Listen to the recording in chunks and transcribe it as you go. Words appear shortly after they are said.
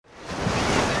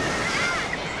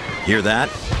Hear that?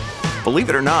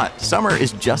 Believe it or not, summer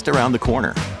is just around the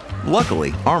corner.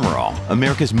 Luckily, Armor All,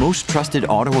 America's most trusted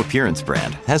auto appearance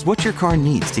brand, has what your car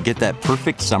needs to get that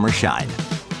perfect summer shine.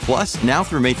 Plus, now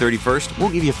through May 31st, we'll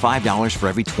give you $5 for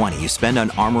every $20 you spend on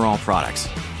Armor All products.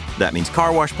 That means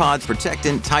car wash pods,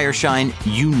 protectant, tire shine,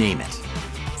 you name it.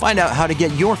 Find out how to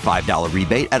get your $5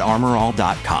 rebate at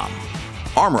armorall.com.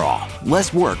 Armor All,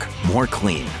 less work, more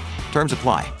clean. Terms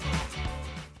apply.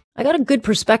 I got a good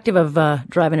perspective of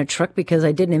driving a truck because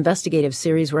I did an investigative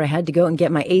series where I had to go and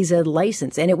get my AZ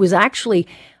license. And it was actually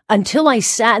until I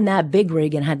sat in that big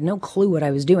rig and had no clue what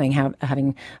I was doing,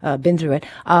 having been through it.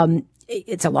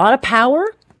 It's a lot of power.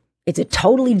 It's a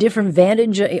totally different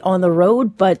vantage on the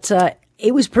road, but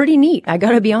it was pretty neat. I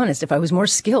got to be honest. If I was more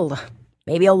skilled,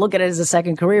 maybe I'll look at it as a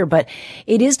second career, but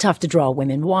it is tough to draw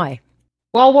women. Why?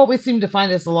 Well, what we seem to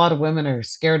find is a lot of women are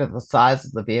scared of the size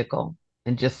of the vehicle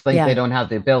and just think they don't have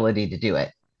the ability to do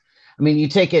it. I mean, you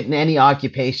take it in any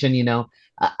occupation,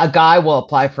 a guy will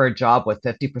apply for a job with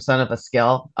 50% of a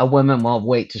skill. A woman will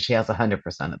wait till she has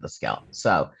 100% of the skill.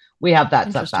 So we have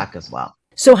that setback as well.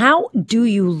 So how do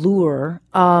you lure,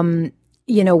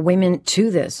 women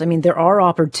to this? I mean, there are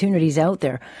opportunities out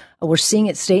there. We're seeing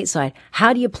it stateside.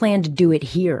 How do you plan to do it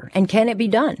here? And can it be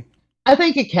done? I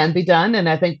think it can be done. And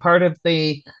I think part of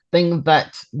the thing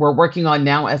that we're working on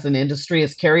now as an industry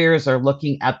is carriers are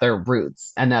looking at their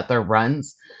routes and at their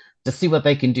runs to see what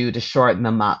they can do to shorten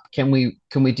them up. Can we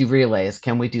do relays?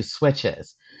 Can we do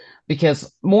switches?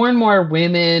 Because more and more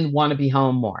women want to be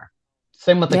home more.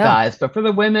 Same with the guys. But for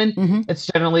the women, it's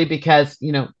generally because,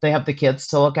 they have the kids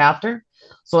to look after.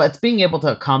 So it's being able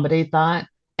to accommodate that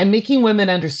and making women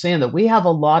understand that we have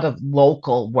a lot of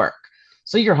local work.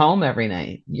 So you're home every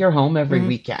night. You're home every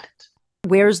weekend.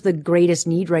 Where's the greatest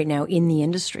need right now in the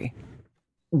industry?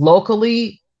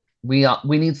 Locally, we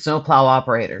need snowplow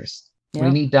operators. Yeah.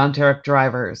 We need dump truck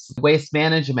drivers, waste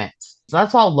management. So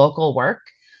that's all local work.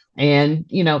 And,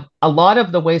 a lot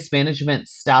of the waste management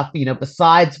stuff,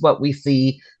 besides what we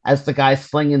see as the guys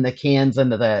slinging the cans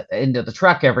into the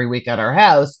truck every week at our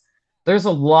house, there's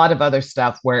a lot of other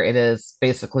stuff where it is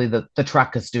basically the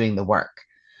truck is doing the work.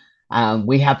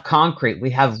 We have concrete,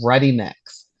 we have ready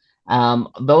mix.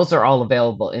 Those are all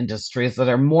available industries that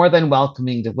are more than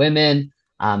welcoming to women,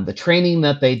 the training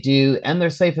that they do, and their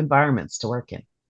safe environments to work in.